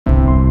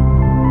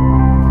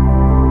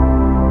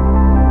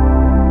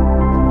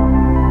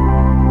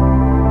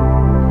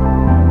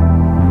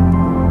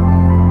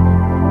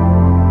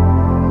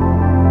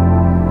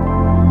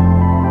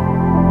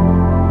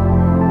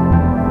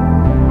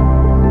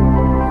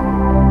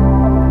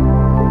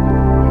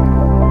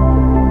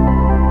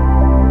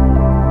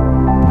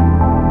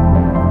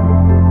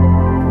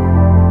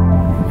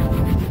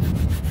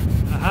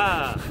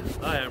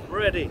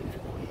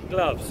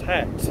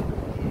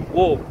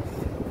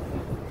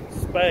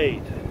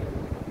made.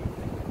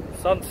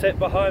 Sunset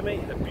behind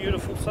me, a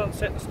beautiful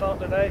sunset to start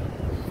the day.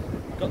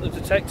 Got the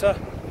detector,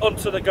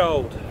 onto the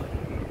gold.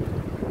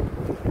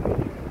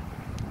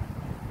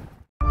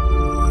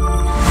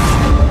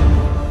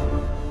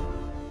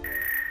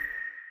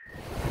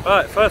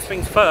 Right, first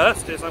things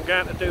first is I'm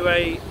going to do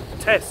a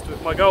test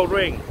with my gold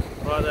ring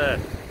right there.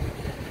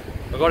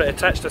 I've got it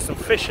attached to some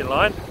fishing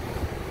line,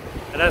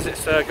 and as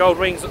it's gold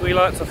rings that we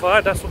like to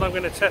find, that's what I'm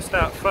going to test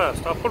out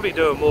first. I'll probably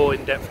do a more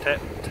in-depth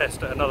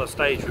test at another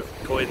stage with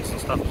coins and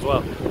stuff as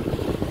well.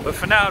 But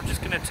for now I'm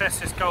just going to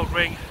test this gold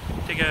ring,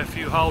 dig a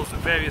few holes at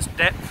various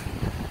depths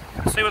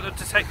and see what the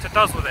detector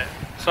does with it.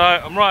 So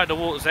I'm right at the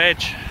water's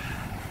edge.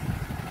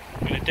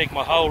 I'm going to dig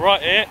my hole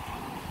right here,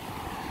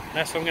 and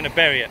that's where I'm going to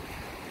bury it.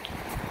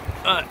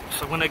 Right,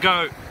 so I'm going to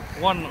go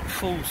one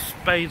full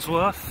spade's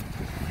worth.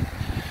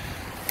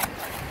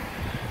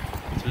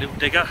 It's a little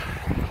digger.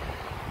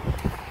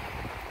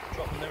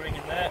 Dropping the ring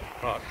in there.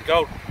 Right,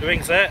 the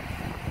ring's there.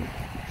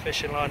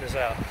 Fishing line is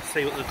out.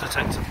 See what the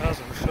detector does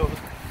and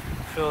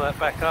fill that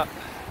back up.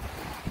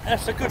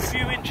 That's a good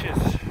few inches.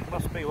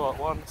 Must be what,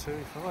 1, 2,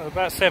 3,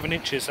 about 7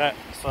 inches that.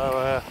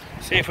 So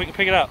see if we can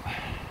pick it up.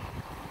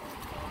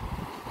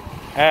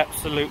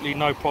 Absolutely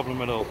no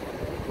problem at all.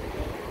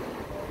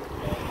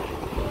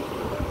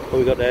 What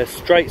we got there?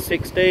 Straight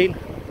 16.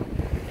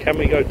 Can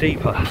we go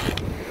deeper?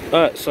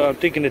 Right, so I'm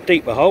digging a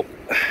deeper hole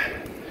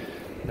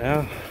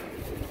now.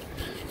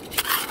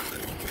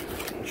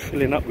 It's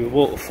filling up with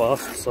water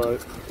fast, so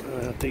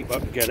deep I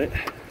can get it.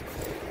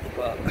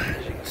 But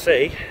as you can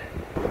see,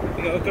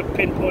 we got a good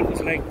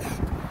pinpoint length.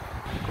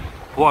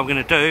 What I'm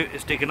going to do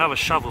is dig another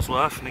shovel's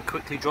worth and then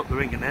quickly drop the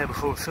ring in there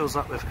before it fills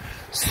up with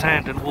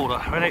sand and water.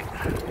 Ready?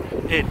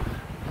 In.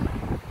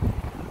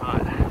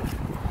 Right.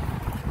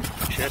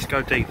 Let's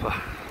go deeper.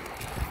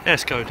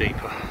 Let's go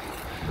deeper.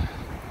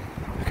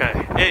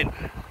 Okay, in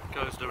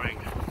goes the ring.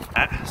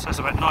 So that's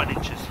about 9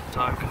 inches.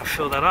 So I'm going to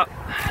fill that up.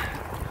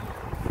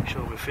 Make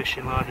sure my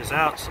fishing line is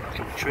out so I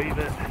can retrieve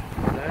it.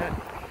 There.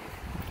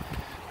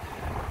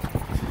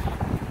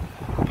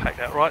 Pack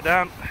that right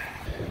down.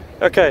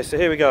 Okay, so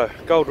here we go.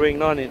 Gold ring,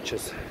 9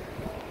 inches.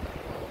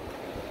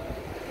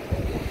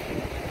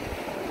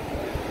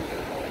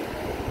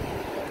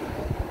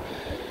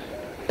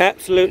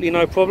 Absolutely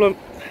no problem.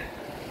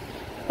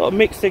 A lot of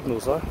mixed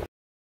signals though.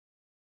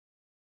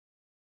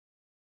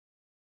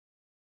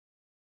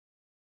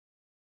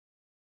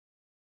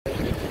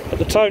 But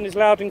the tone is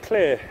loud and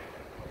clear.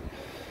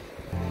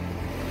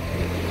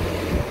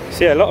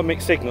 So yeah, a lot of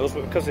mixed signals,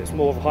 but because it's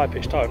more of a high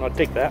pitched tone, I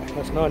dig that.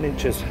 That's 9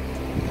 inches.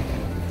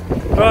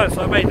 Right,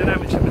 so I made an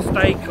amateur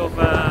mistake of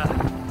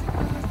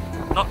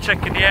not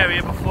checking the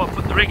area before I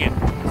put the ring in.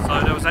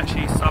 So there was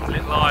actually some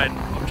little iron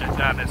object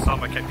down there,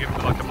 some I kept giving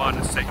it like a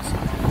 -6.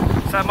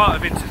 So that might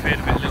have interfered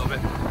a little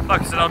bit.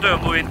 Like I said, I'll do a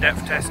more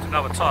in-depth test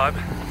another time.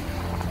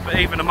 But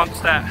even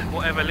amongst that,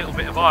 whatever little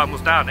bit of iron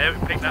was down there,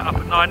 it picked that up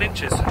at 9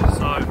 inches.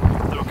 So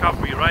the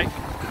recovery rate,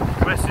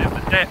 impressive.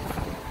 The depth,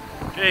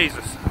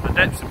 Jesus, the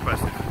depth's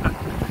impressive.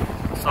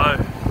 So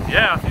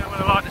yeah, I think I'm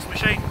going to like this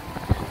machine.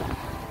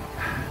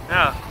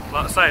 Now,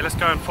 like I say, let's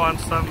go and find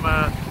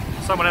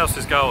someone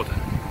else's gold.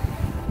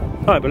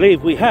 I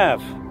believe we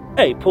have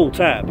a pull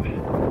tab.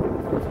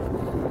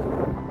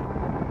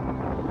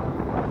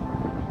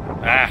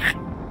 Ah,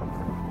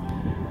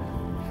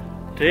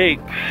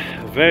 deep,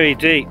 very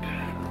deep.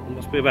 It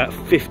must be about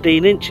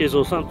 15 inches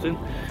or something.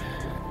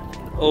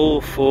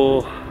 All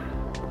for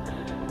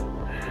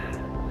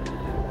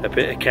a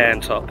bit of can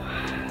top.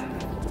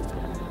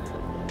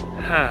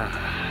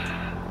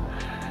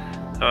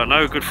 There are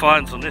no good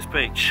finds on this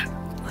beach.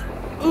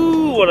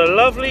 Ooh, what a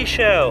lovely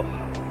shell.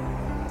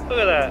 Look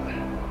at that.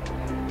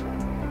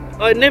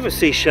 I never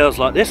see shells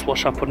like this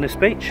wash up on this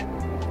beach.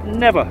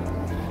 Never.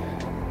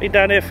 Been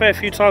down here a fair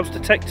few times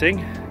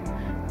detecting.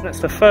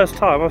 That's the first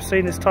time I've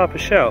seen this type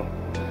of shell.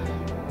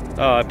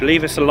 Oh, I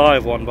believe it's a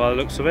live one by the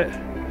looks of it.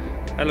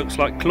 That looks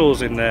like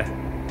claws in there.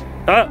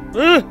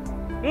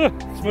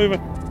 It's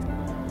moving.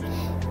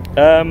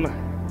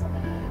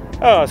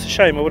 Oh, it's a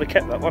shame. I would have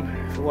kept that one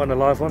if it wasn't a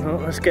live one. Oh,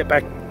 let's get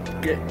back,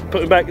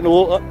 put him back in the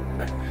water.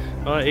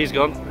 Right, he's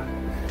gone.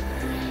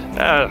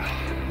 Got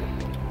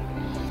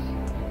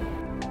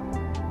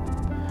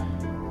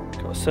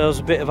ourselves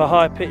a bit of a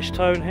high pitched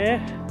tone here.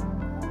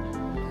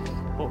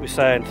 What are we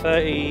saying?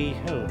 30,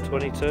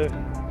 22,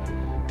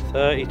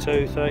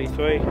 32,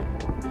 33.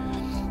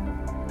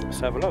 Let's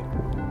have a look.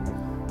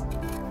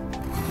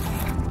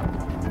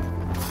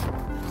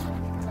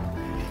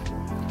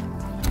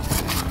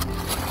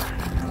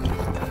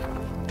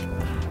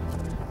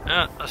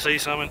 I see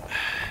something.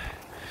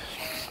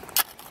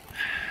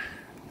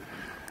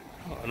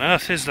 What on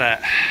earth is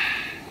that?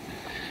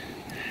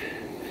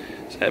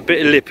 Is that a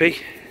bit of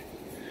lippy?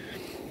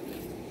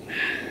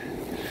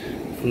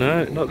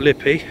 No, not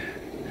lippy.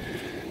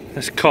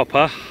 That's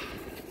copper.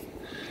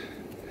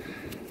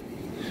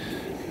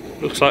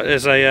 Looks like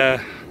there's a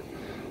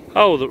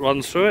hole that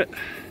runs through it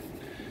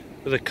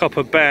with a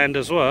copper band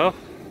as well.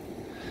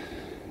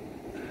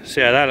 So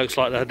yeah, that looks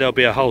like there'll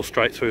be a hole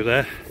straight through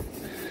there.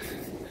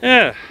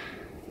 Yeah,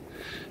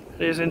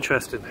 It is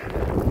interesting.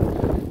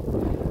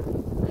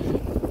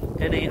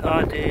 Any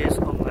ideas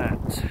on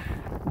that?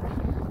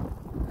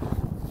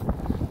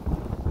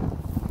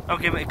 I'll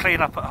give it a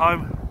clean up at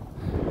home.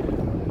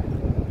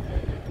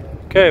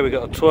 Okay, we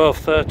got a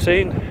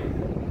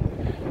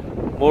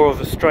 12-13. More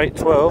of a straight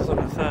 12 than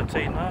a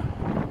 13 now.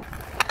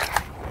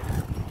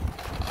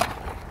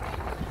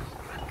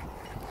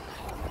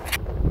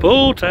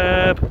 Pull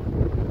tab.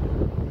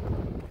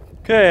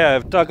 Okay,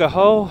 I've dug a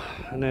hole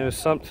and there's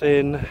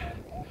something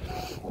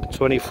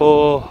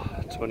 24,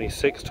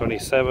 26,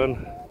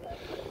 27.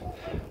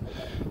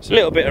 It's a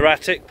little bit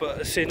erratic,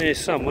 but it's in here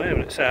somewhere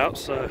and it's out,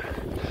 so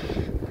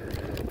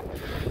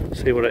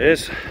see what it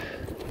is.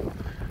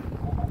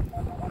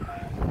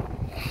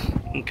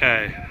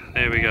 Okay,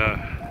 there we go.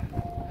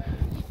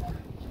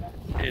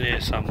 In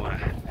here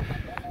somewhere.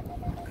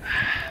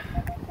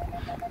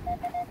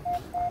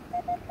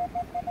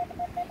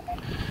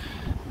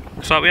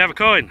 Looks like we have a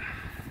coin.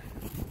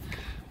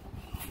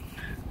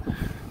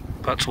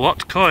 But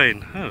what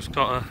coin? Oh, it's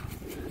got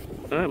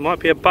a... it might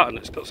be a button.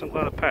 It's got some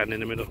kind of pattern in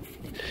the middle.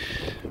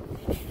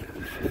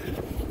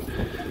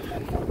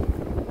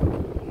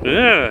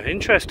 Yeah,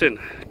 interesting.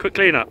 Quick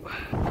clean up.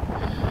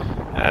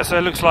 So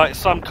it looks like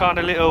some kind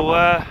of little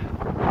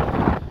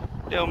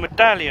little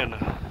medallion,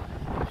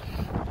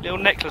 little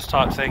necklace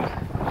type thing.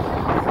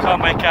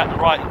 Can't make out the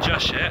writing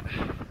just yet.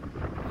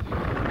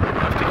 I'll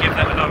have to give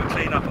that another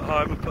clean up at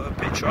home and put a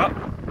picture up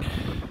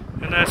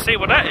and see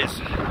what that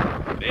is.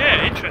 But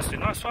yeah, interesting,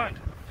 nice find.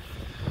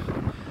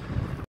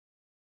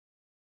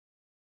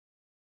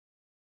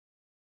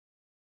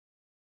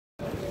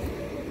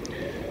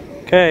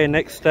 Okay,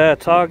 next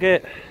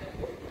target,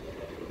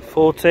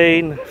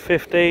 14,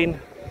 15,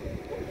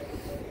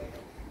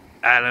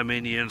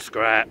 aluminium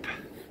scrap.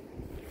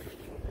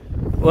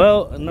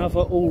 Well, another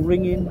all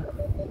ringing,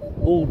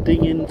 all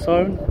dinging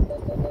tone.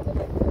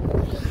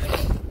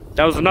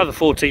 That was another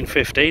 14,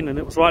 15 and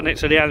it was right next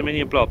to the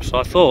aluminium blob, so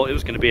I thought it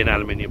was going to be an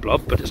aluminium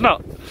blob, but it's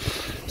not.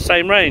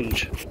 Same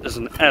range as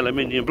an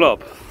aluminium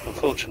blob,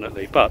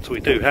 unfortunately, but we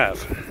do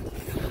have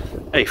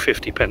a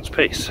 50p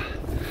piece.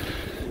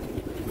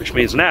 Which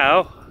means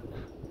now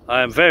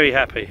I am very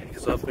happy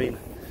because I've been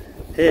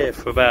here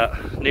for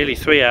about nearly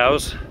 3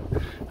 hours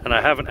and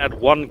I haven't had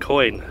one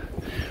coin,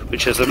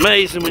 which is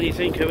amazing when you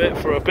think of it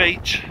for a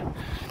beach.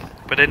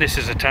 But then this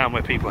is a town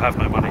where people have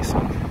no money, so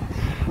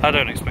I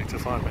don't expect to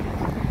find many.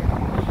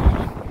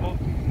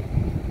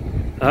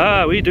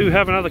 Ah, we do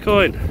have another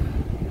coin.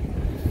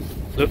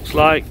 Looks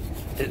like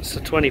it's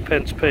a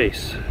 20p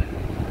piece.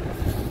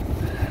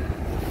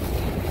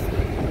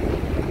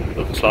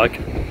 Looks like.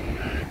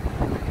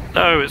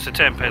 No, it's a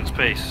 10p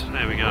piece.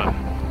 There we go.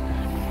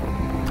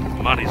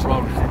 Money's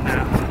rolling in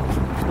now.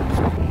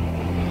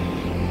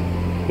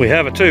 We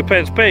have a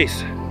 2p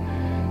piece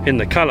in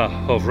the colour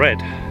of red.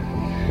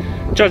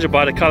 Judging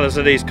by the colours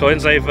of these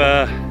coins, they've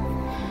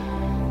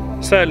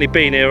certainly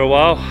been here a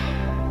while.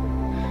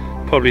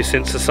 Probably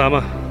since the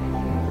summer.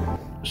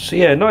 So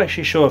yeah, not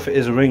actually sure if it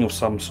is a ring of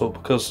some sort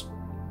because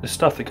the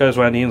stuff that goes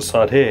around the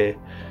inside here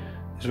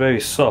is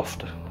very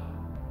soft.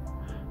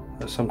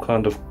 There's some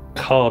kind of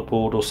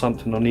cardboard or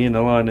something on the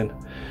inner lining.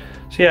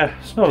 So yeah,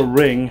 it's not a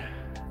ring,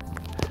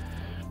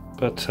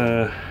 but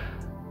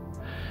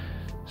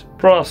it's a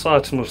brass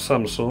item of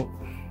some sort.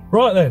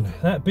 Right then,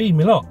 that be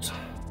me lot.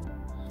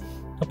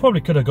 I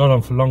probably could have gone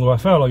on for longer. I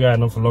felt like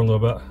going on for longer,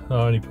 but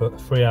I only put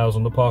 3 hours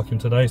on the parking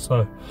today,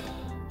 so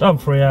done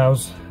 3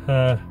 hours.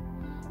 Not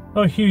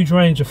a huge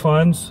range of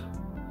finds.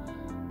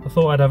 I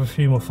thought I'd have a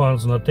few more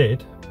finds than I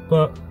did,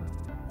 but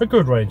a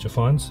good range of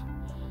finds.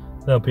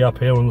 They'll be up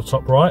here on the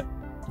top right.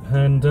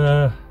 And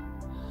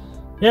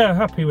yeah,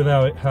 happy with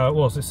how it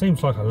was. It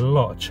seems like a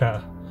lot of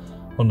chatter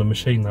on the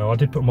machine though. I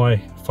did put my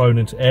phone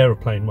into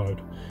aeroplane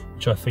mode,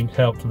 which I think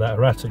helped with that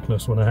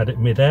erraticness when I had it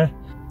mid-air.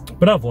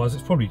 But otherwise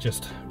it's probably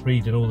just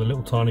reading all the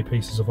little tiny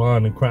pieces of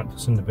iron and crap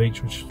that's in the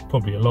beach, which is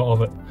probably a lot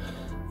of it.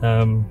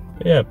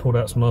 But yeah, pulled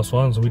out some nice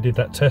ones, and we did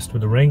that test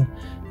with the ring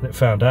and it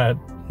found out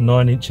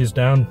 9 inches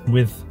down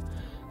with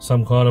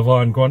some kind of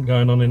iron grunt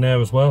going on in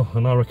there as well,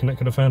 and I reckon it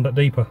could have found that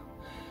deeper.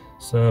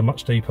 So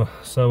much deeper,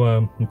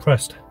 so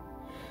impressed.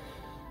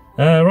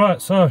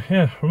 Right, so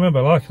yeah,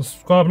 remember, like and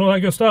subscribe and all that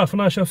good stuff,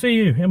 and I shall see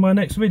you in my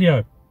next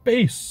video.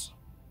 Peace.